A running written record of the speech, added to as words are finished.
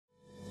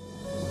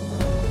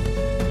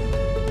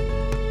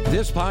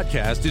This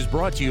podcast is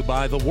brought to you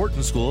by the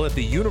Wharton School at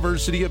the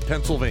University of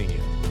Pennsylvania.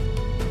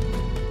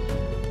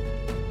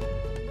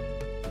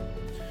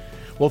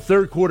 Well,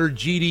 third quarter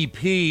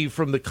GDP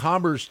from the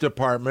Commerce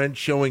Department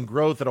showing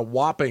growth at a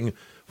whopping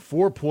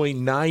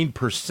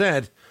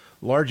 4.9%,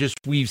 largest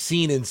we've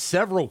seen in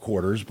several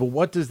quarters. But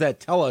what does that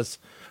tell us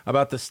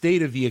about the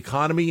state of the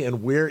economy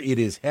and where it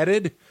is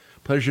headed?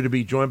 Pleasure to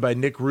be joined by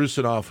Nick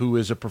Rusinoff, who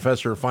is a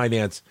professor of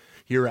finance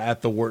here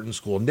at the Wharton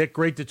School. Nick,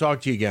 great to talk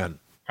to you again.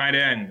 Hi,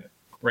 Dan.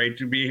 Great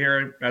to be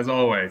here, as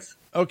always.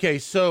 Okay,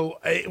 so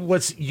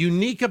what's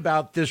unique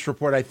about this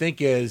report, I think,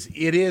 is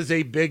it is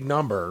a big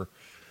number.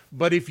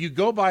 But if you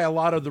go by a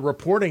lot of the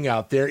reporting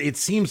out there, it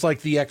seems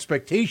like the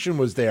expectation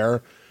was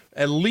there,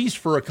 at least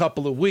for a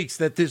couple of weeks,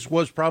 that this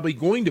was probably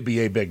going to be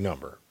a big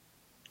number.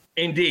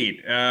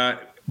 Indeed.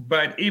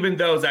 But even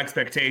those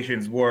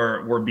expectations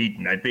were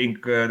beaten. I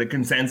think the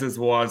consensus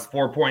was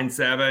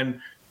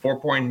 4.7.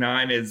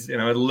 4.9 is, a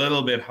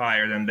little bit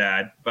higher than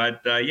that.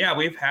 But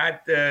we've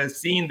had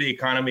seen the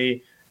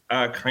economy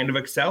kind of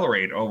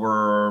accelerate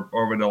over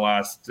the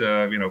last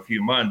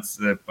few months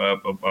of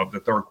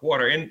the third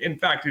quarter. In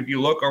fact, if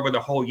you look over the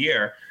whole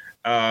year,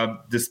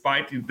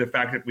 despite the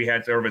fact that we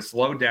had sort of a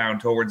slowdown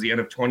towards the end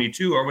of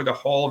 22, over the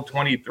whole of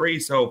 23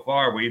 so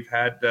far, we've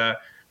had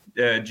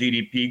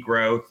GDP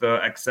growth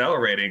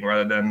accelerating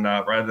rather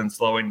than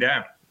slowing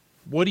down.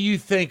 What do you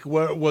think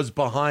was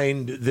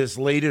behind this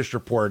latest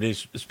report,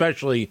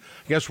 especially,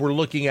 I guess we're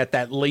looking at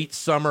that late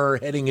summer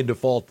heading into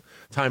fall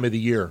time of the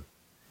year?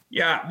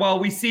 Yeah, well,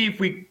 we see if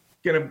we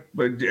kind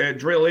of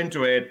drill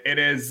into it, it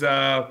is,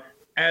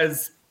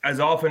 as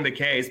often the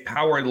case,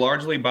 powered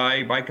largely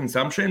by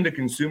consumption. The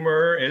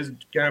consumer is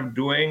kind of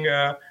doing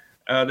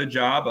the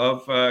job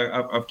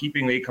of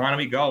keeping the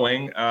economy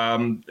going.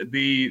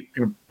 The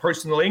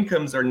personal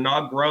incomes are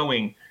not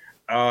growing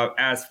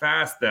as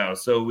fast, though.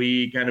 So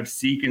we kind of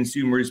see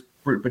consumers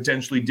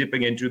potentially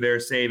dipping into their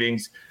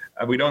savings.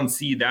 We don't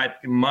see that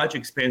much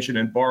expansion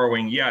in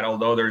borrowing yet,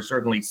 although there's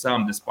certainly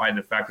some, despite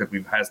the fact that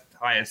we've had the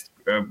highest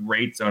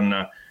rates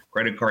on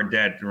credit card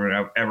debt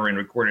ever in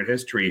recorded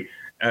history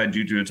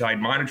due to a tight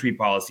monetary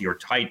policy, or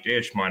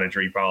tight-ish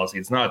monetary policy.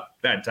 It's not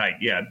that tight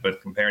yet,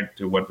 but compared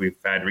to what we've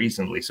had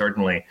recently,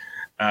 certainly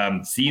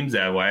seems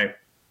that way.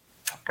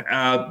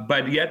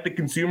 But yet the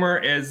consumer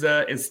is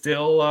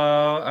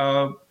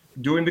still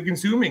doing the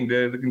consuming.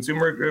 The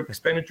consumer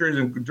expenditures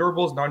and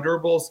durables,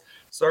 non-durables,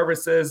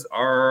 services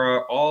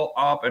are all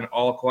up and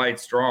all quite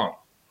strong.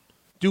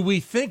 Do we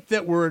think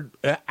that we're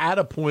at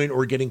a point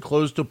or getting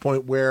close to a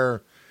point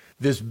where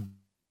this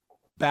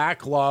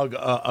backlog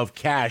of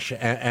cash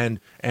and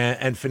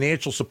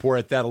financial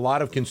support that a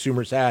lot of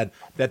consumers had,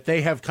 that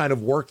they have kind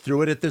of worked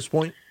through it at this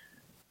point?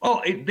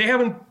 Oh, they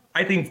haven't,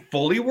 I think,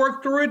 fully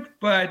worked through it,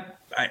 but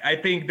I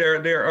think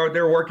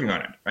they're working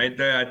on it,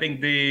 right? I think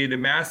the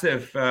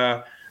massive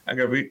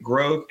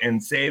growth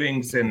in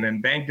savings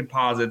and bank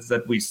deposits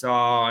that we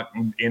saw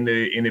in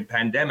the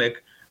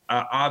pandemic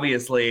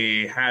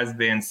obviously has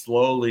been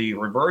slowly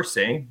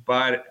reversing,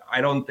 but I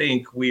don't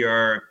think we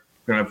are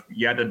kind of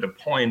yet at the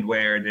point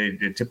where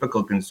the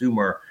typical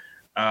consumer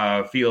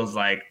feels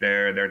like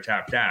they're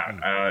tapped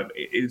out.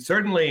 It's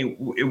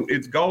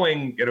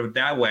going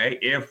that way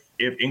if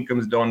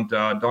incomes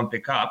don't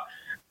pick up.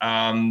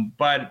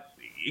 But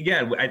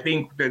again, I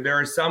think that there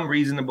are some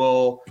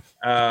reasonable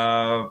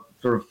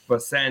sort of a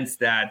sense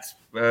that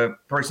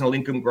personal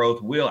income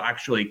growth will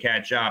actually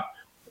catch up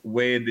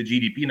with the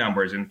GDP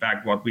numbers. In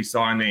fact, what we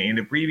saw in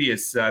the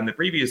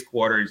previous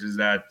quarters is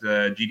that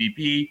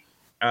GDP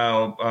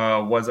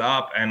was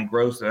up, and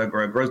gross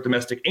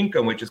domestic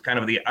income, which is kind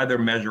of the other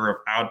measure of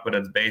output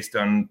that's based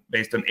on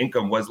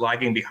income, was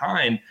lagging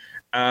behind.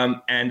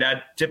 And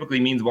that typically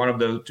means one of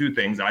those two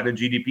things: either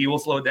GDP will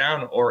slow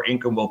down or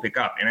income will pick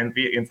up. And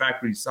in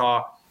fact, we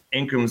saw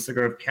income sort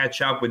of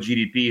catch up with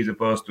GDP as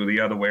opposed to the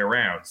other way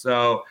around.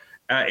 So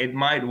it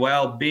might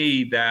well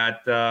be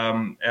that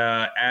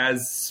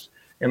as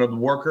the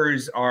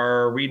workers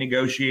are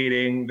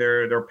renegotiating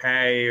their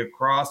pay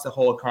across the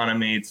whole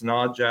economy, it's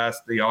not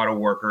just the auto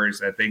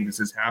workers. I think this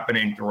is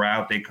happening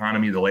throughout the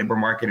economy. The labor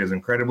market is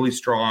incredibly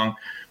strong.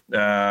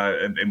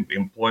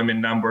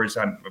 Employment numbers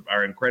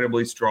are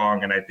incredibly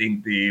strong, and I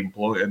think the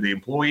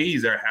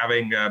employees are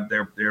having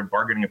their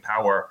bargaining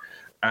power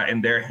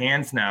in their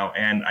hands now,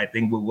 and I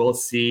think we will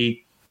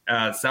see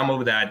some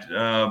of that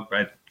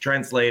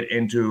translate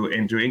into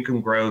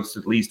income growth,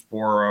 at least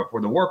for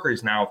the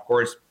workers. Now, of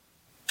course,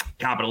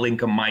 capital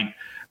income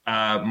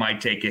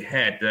might take a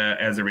hit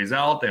as a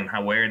result, and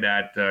where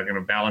that kind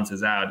of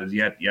balances out is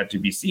yet to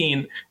be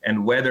seen,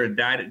 and whether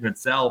that in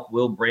itself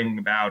will bring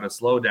about a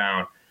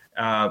slowdown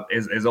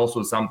is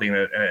also something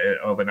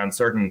of an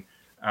uncertain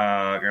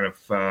kind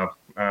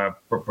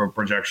of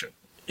projection.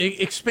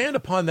 Expand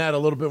upon that a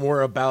little bit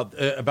more about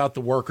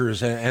the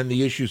workers and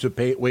the issues of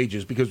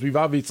wages, because we've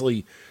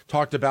obviously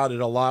talked about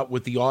it a lot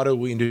with the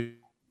auto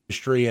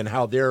industry and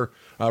how they're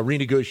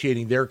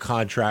renegotiating their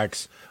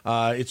contracts.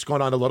 It's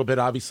gone on a little bit,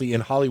 obviously, in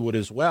Hollywood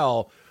as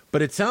well.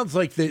 but it sounds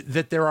like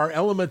that there are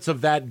elements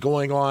of that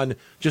going on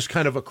just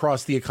kind of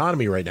across the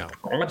economy right now.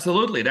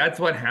 Absolutely. That's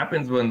what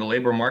happens when the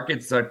labor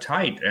markets are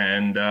tight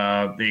and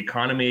the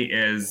economy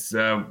is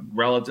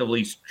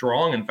relatively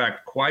strong, in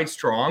fact, quite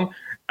strong.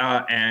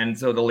 And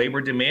so the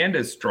labor demand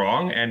is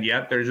strong, and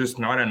yet there's just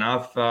not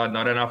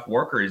enough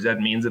workers. That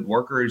means that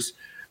workers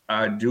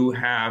do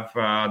have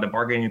the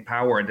bargaining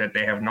power that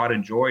they have not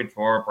enjoyed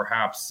for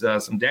perhaps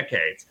some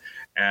decades.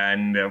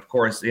 And of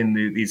course, in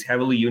these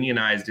heavily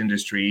unionized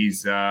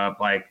industries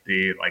like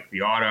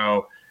the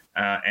auto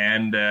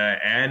and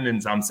in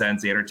some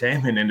sense the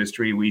entertainment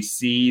industry, we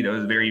see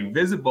those very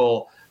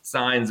visible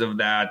signs of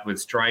that with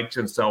strikes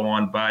and so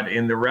on. But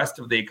in the rest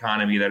of the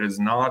economy that is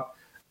not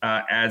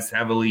as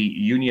heavily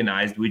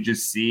unionized, we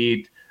just see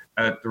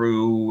it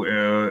through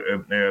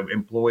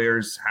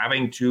employers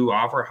having to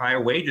offer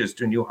higher wages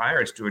to new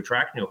hires to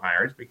attract new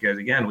hires, because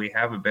again, we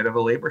have a bit of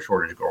a labor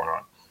shortage going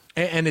on.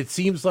 And it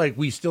seems like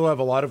we still have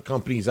a lot of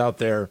companies out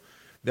there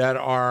that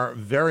are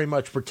very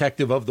much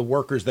protective of the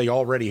workers they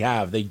already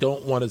have. They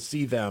don't want to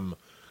see them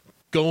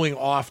going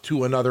off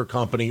to another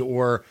company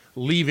or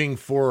leaving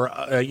for,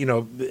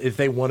 if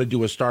they want to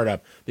do a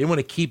startup. They want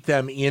to keep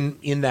them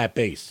in that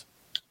base.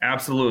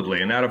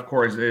 Absolutely. And that, of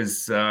course,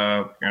 is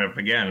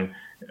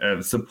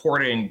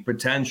supporting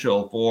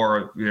potential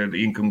for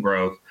the income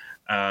growth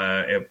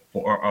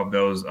of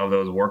those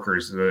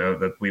workers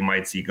that we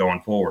might see going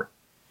forward.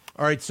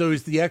 All right. So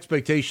is the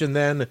expectation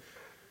then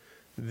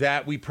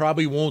that we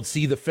probably won't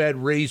see the Fed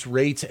raise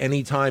rates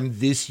anytime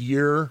this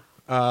year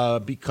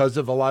because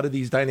of a lot of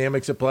these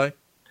dynamics at play?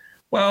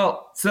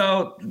 Well,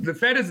 so the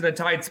Fed is in a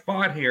tight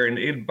spot here,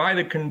 and by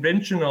the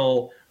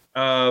conventional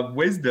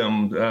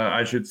wisdom,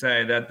 I should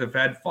say, that the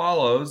Fed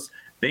follows,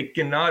 they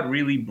cannot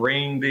really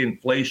bring the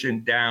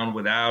inflation down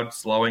without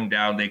slowing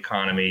down the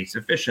economy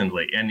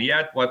sufficiently. And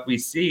yet what we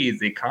see is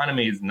the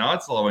economy is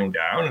not slowing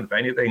down. If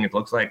anything, it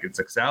looks like it's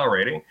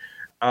accelerating.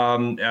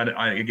 And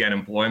again,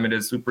 employment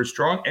is super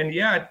strong, and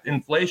yet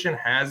inflation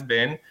has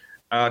been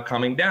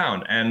coming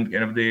down. And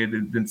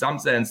in some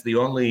sense, the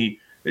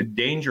only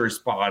danger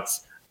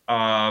spots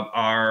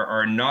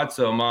are not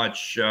so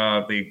much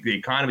the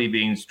economy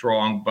being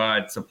strong,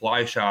 but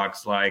supply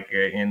shocks like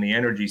in the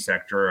energy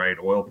sector. Right,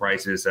 oil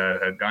prices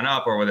have gone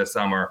up over the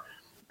summer.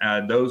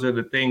 Those are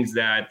the things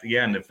that,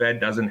 again, the Fed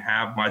doesn't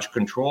have much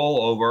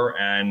control over,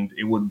 and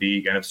it would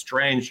be kind of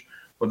strange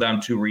for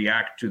them to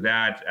react to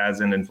that as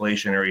an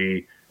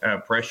inflationary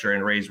pressure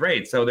and raise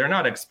rates. So they're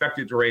not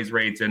expected to raise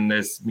rates in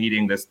this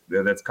meeting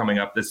that's coming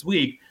up this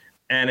week,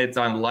 and it's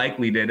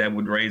unlikely that they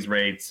would raise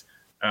rates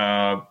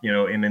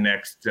in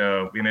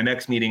the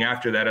next meeting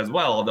after that as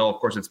well. Although, of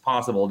course, it's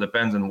possible. It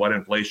depends on what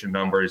inflation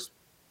numbers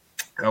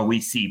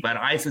we see. But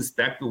I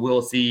suspect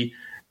we'll see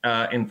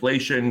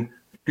inflation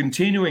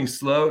continuing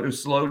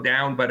slow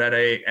down, but at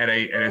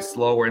a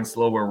slower and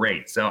slower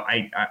rate. So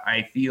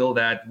I feel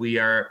that we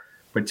are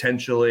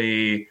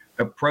potentially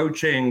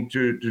approaching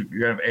to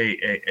have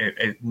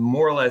a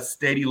more or less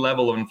steady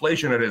level of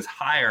inflation that is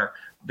higher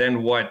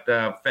than what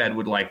the Fed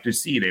would like to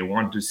see. They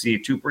want to see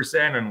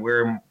 2%, and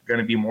we're going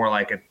to be more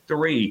like a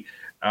 3%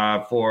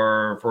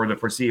 for the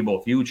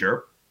foreseeable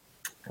future.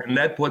 And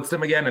that puts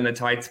them again in a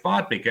tight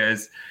spot,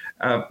 because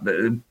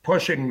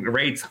pushing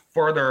rates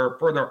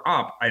further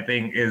up, I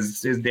think,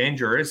 is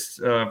dangerous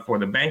for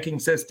the banking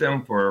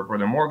system, for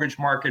the mortgage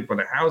market, for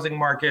the housing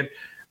market.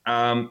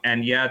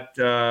 And yet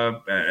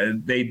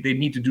they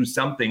need to do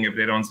something if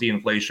they don't see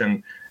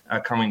inflation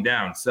coming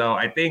down. So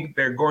I think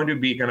they're going to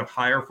be kind of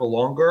higher for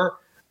longer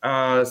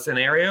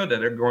scenario, that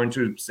they're going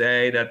to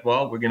say that,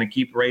 well, we're going to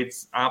keep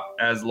rates up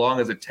as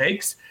long as it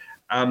takes,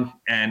 and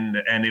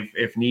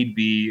if need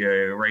be,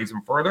 raise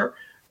them further.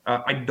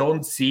 I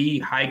don't see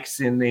hikes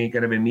in the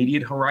kind of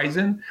immediate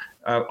horizon,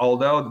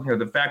 although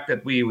the fact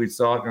that we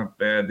saw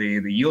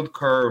the yield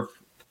curve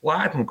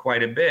flatten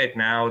quite a bit.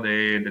 Now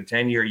the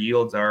 10-year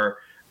yields are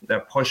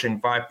pushing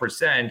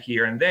 5%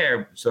 here and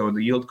there, so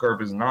the yield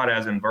curve is not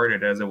as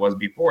inverted as it was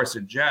before,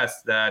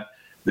 suggests that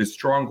the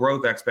strong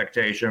growth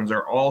expectations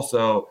are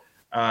also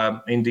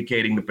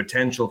indicating the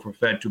potential for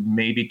Fed to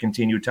maybe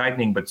continue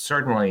tightening, but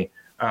certainly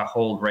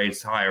hold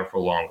rates higher for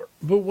longer.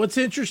 But what's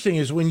interesting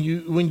is when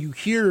you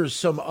hear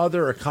some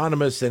other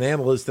economists and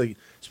analysts,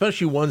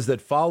 especially ones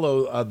that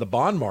follow the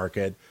bond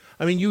market,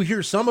 I mean, you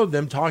hear some of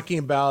them talking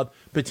about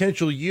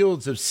potential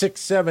yields of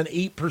 6, 7,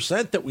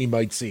 8% that we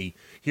might see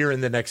here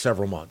in the next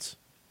several months.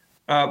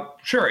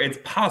 Sure, it's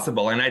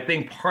possible. And I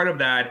think part of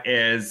that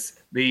is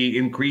the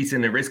increase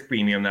in the risk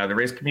premium. Now, the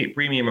risk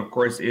premium, of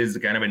course, is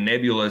kind of a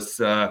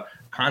nebulous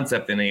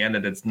concept in the end,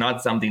 that it's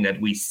not something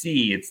that we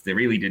see. It's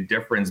really the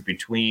difference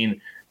between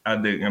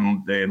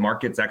the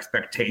market's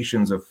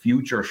expectations of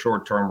future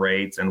short-term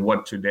rates and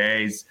what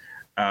today's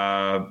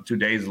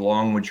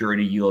long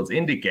maturity yields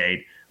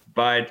indicate.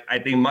 But I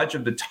think much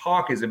of the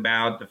talk is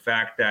about the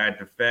fact that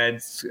the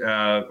Fed's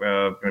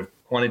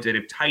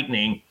quantitative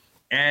tightening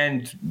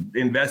and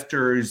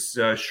investors'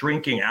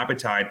 shrinking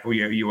appetite for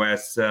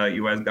U.S.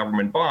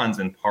 government bonds,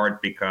 in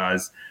part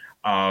because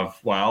of,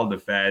 well, the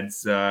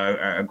Fed's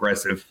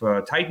aggressive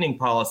tightening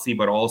policy,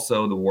 but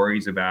also the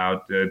worries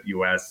about the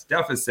U.S.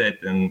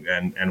 deficit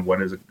and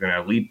what is it going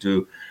to lead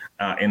to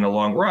in the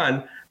long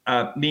run,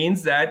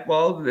 means that,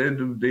 well,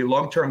 the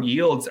long-term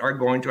yields are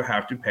going to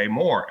have to pay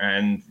more.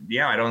 And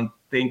yeah, I don't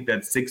think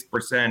that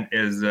 6%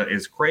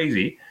 is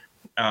crazy.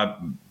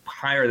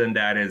 Higher than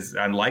that is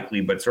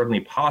unlikely, but certainly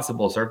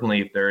possible.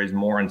 Certainly, if there is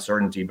more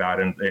uncertainty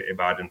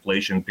about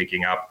inflation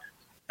picking up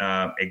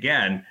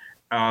again.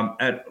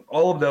 And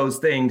all of those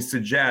things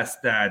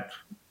suggest that,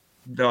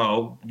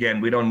 though,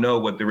 again, we don't know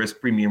what the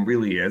risk premium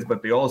really is,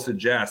 but they all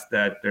suggest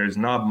that there's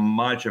not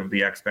much of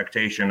the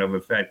expectation of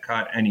a Fed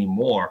cut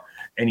anymore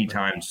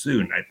anytime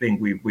soon. I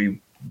think we've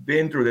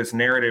been through this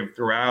narrative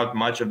throughout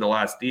much of the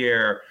last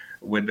year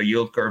with the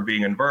yield curve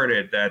being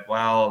inverted, that,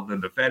 well,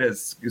 the Fed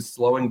is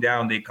slowing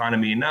down the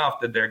economy enough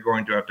that they're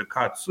going to have to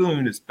cut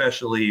soon,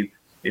 especially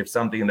if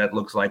something that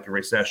looks like a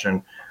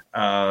recession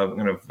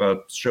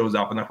shows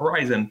up on the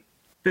horizon.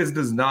 This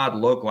does not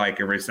look like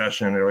a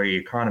recessionary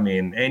economy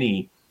in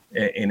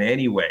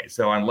any way.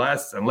 So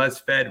unless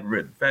Fed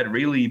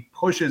really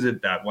pushes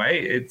it that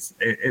way,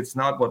 it's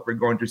not what we're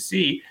going to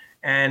see.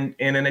 And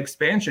in an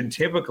expansion,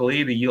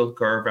 typically the yield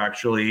curve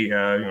actually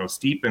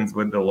steepens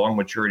with the long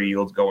maturity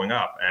yields going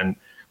up, and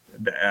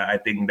I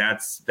think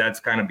that's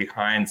kind of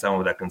behind some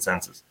of that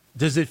consensus.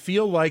 Does it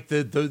feel like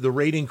the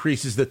rate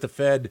increases that the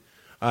Fed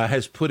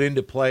has put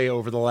into play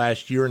over the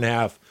last year and a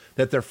half,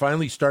 that they're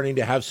finally starting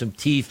to have some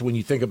teeth when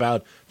you think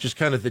about just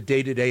kind of the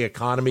day-to-day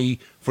economy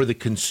for the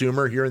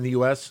consumer here in the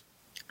U.S.?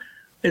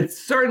 It's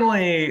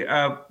certainly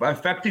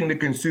affecting the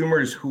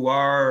consumers who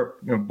are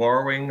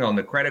borrowing on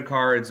the credit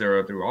cards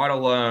or through auto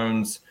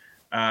loans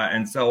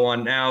and so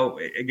on. Now,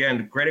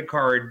 again, credit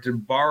card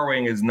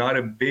borrowing is not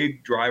a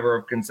big driver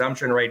of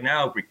consumption right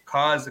now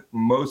because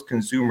most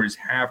consumers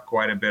have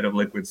quite a bit of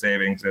liquid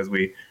savings, as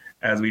we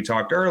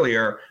talked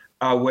earlier.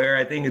 Where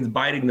I think it's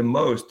biting the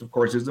most, of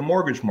course, is the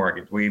mortgage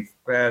market. We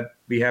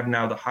have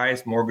now the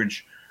highest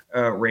mortgage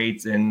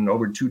rates in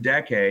over 2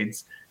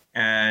 decades.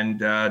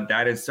 And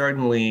that is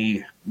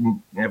certainly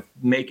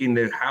making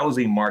the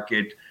housing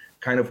market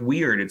kind of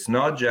weird. It's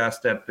not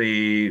just that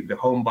the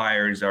home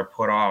buyers are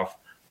put off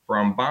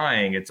from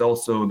buying. It's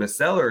also the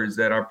sellers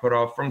that are put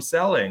off from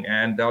selling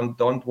and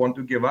don't want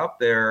to give up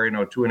their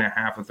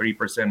 2.5% or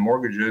 3%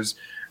 mortgages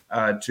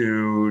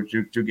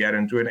to get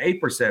into an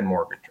 8%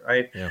 mortgage,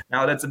 right? Yeah.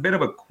 Now, that's a bit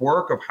of a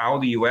quirk of how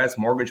the U.S.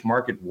 mortgage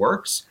market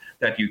works,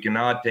 that you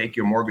cannot take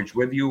your mortgage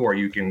with you, or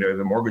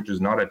the mortgage is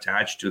not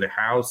attached to the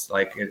house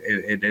like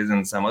it is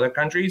in some other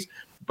countries.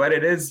 But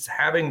it is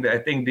having, I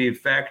think, the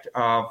effect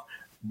of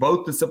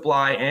both the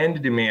supply and the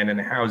demand in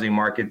the housing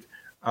market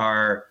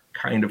are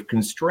kind of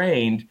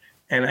constrained.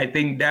 And I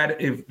think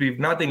that if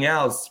nothing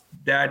else,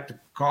 that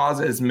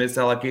causes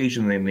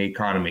misallocation in the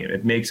economy.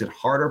 It makes it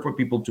harder for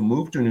people to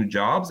move to new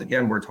jobs.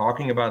 Again, we're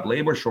talking about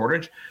labor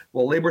shortage.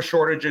 Well, labor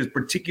shortage is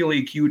particularly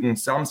acute in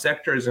some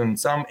sectors and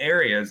some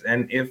areas.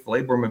 And if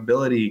labor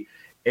mobility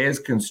is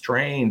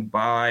constrained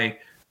by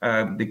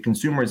the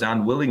consumer's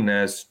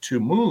unwillingness to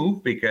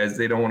move because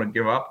they don't want to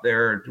give up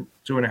their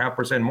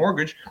 2.5%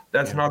 mortgage,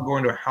 that's not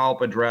going to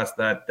help address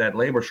that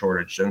labor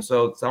shortage. And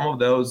so some of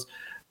those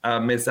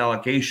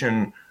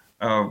misallocation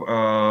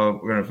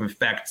of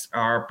effects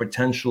are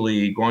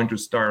potentially going to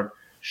start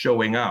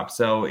showing up.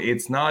 So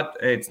it's not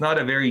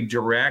a very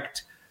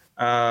direct,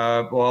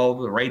 well,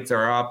 the rates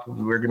are up,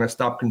 we're going to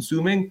stop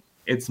consuming.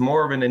 It's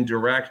more of an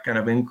indirect kind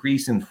of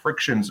increase in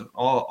frictions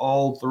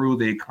all through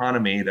the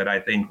economy that I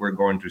think we're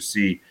going to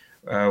see,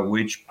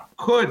 which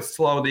could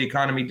slow the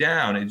economy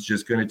down. It's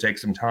just going to take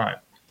some time.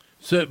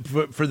 So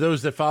for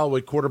those that follow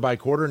it quarter by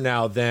quarter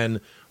now,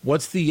 then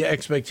what's the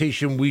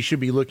expectation we should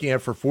be looking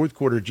at for fourth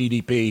quarter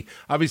GDP?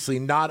 Obviously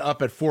not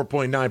up at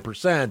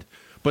 4.9%,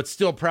 but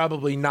still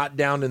probably not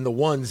down in the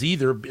ones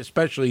either,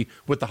 especially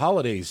with the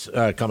holidays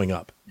coming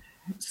up.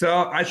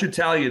 So I should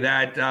tell you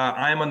that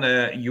I'm on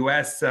the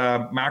U.S.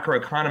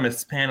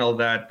 macroeconomists panel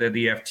that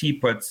the FT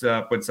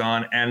puts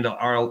on, and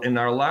in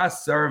our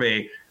last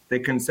survey, the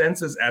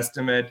consensus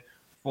estimate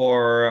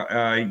for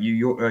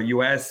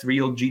U.S.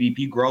 real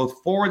GDP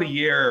growth for the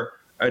year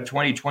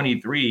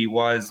 2023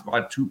 was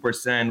about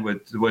 2%,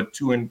 with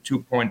 2 and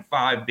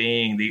 2.5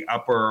 being the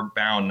upper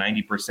bound,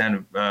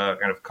 90%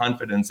 kind of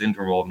confidence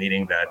interval,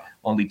 meaning that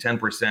only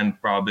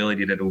 10%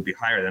 probability that it will be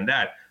higher than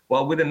that.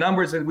 Well, with the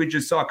numbers that we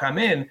just saw come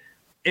in,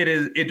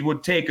 it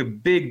would take a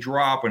big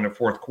drop in the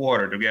fourth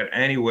quarter to get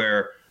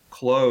anywhere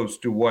close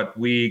to what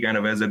we kind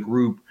of as a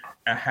group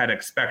had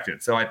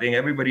expected. So I think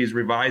everybody's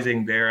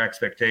revising their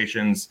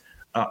expectations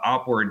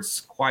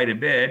upwards quite a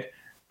bit.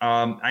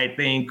 I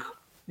think,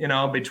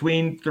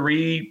 between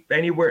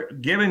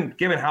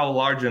given how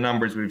large the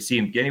numbers we've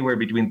seen, anywhere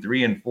between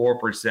 3 and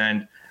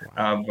 4%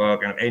 of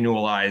kind of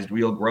annualized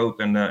real growth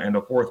in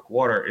the fourth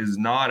quarter is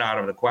not out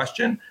of the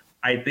question.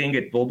 I think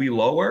it will be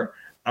lower,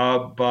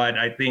 but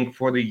I think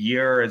for the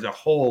year as a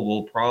whole,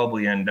 we'll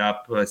probably end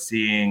up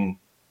seeing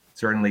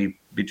certainly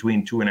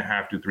between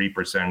 2.5% to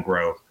 3%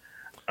 growth.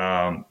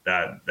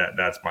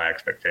 That's my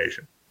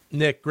expectation.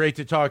 Nick, great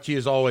to talk to you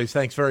as always.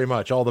 Thanks very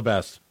much. All the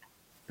best.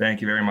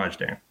 Thank you very much,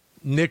 Dan.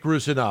 Nick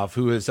Rusinoff,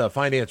 who is a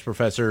finance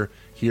professor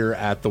here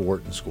at the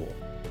Wharton School.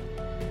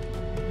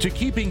 To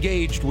keep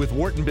engaged with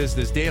Wharton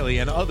Business Daily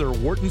and other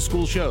Wharton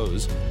School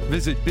shows,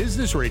 visit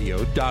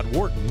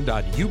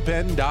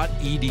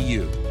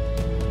businessradio.wharton.upenn.edu.